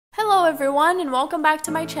everyone and welcome back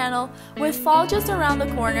to my channel. With fall just around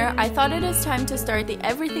the corner, I thought it is time to start the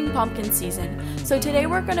everything pumpkin season. So today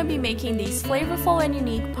we're going to be making these flavorful and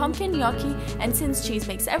unique pumpkin gnocchi, and since cheese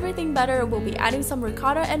makes everything better, we'll be adding some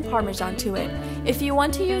ricotta and parmesan to it. If you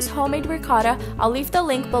want to use homemade ricotta, I'll leave the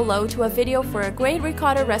link below to a video for a great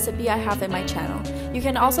ricotta recipe I have in my channel. You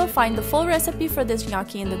can also find the full recipe for this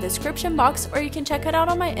gnocchi in the description box, or you can check it out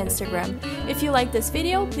on my Instagram. If you like this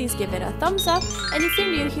video, please give it a thumbs up, and if you're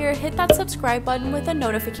new here, hit that subscribe button with a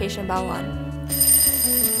notification bell on.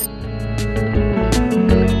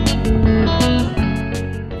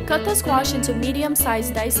 Cut the squash into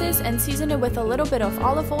medium-sized dices and season it with a little bit of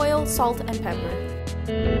olive oil, salt, and pepper.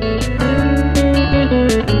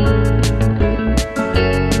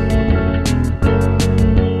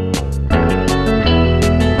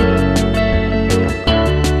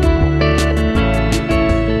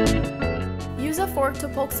 To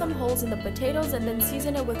poke some holes in the potatoes and then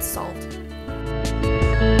season it with salt.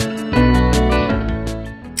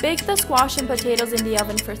 Bake the squash and potatoes in the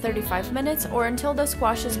oven for 35 minutes or until the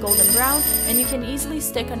squash is golden brown and you can easily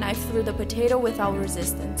stick a knife through the potato without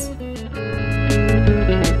resistance.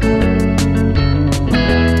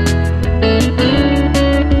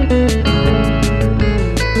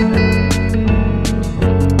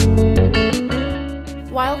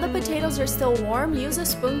 While the potatoes are still warm, use a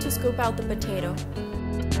spoon to scoop out the potato.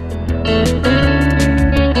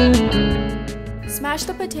 Smash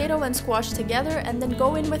the potato and squash together and then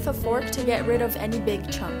go in with a fork to get rid of any big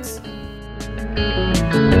chunks.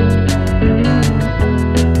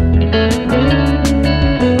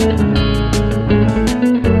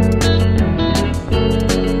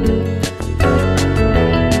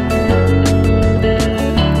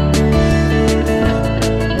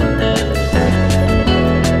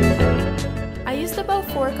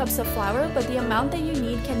 Cups of flour, but the amount that you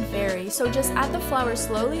need can vary, so just add the flour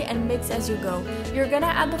slowly and mix as you go. You're gonna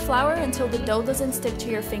add the flour until the dough doesn't stick to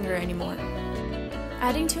your finger anymore.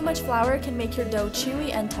 Adding too much flour can make your dough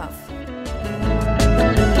chewy and tough.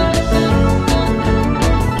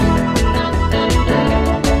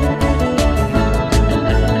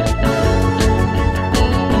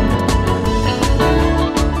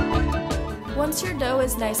 Once your dough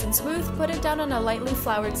is nice and smooth, put it down on a lightly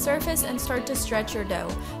floured surface and start to stretch your dough.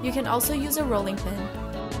 You can also use a rolling pin.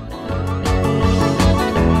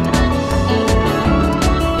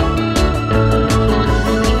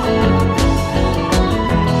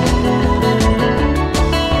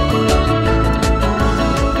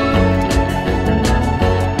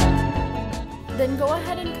 Then go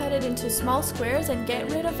ahead and cut it into small squares and get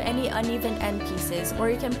rid of any uneven end pieces, or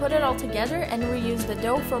you can put it all together and reuse the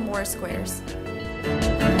dough for more squares.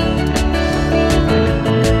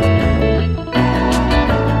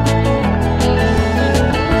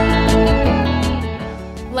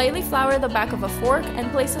 Lightly flour the back of a fork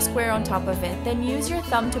and place a square on top of it, then use your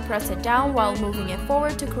thumb to press it down while moving it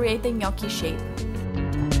forward to create the gnocchi shape.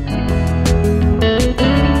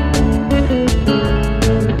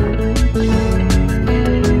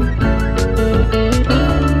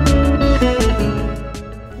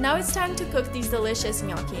 Now it's time to cook these delicious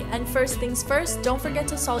gnocchi, and first things first, don't forget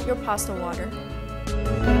to salt your pasta water.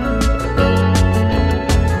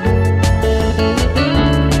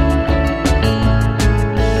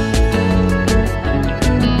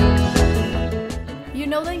 You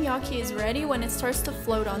know the gnocchi is ready when it starts to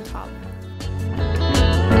float on top.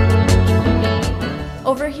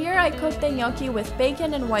 Over here, I cooked the gnocchi with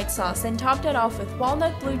bacon and white sauce and topped it off with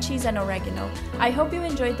walnut, blue cheese, and oregano. I hope you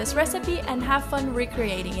enjoyed this recipe and have fun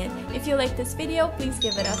recreating it. If you like this video, please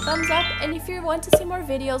give it a thumbs up, and if you want to see more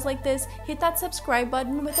videos like this, hit that subscribe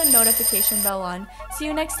button with a notification bell on. See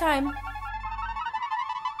you next time!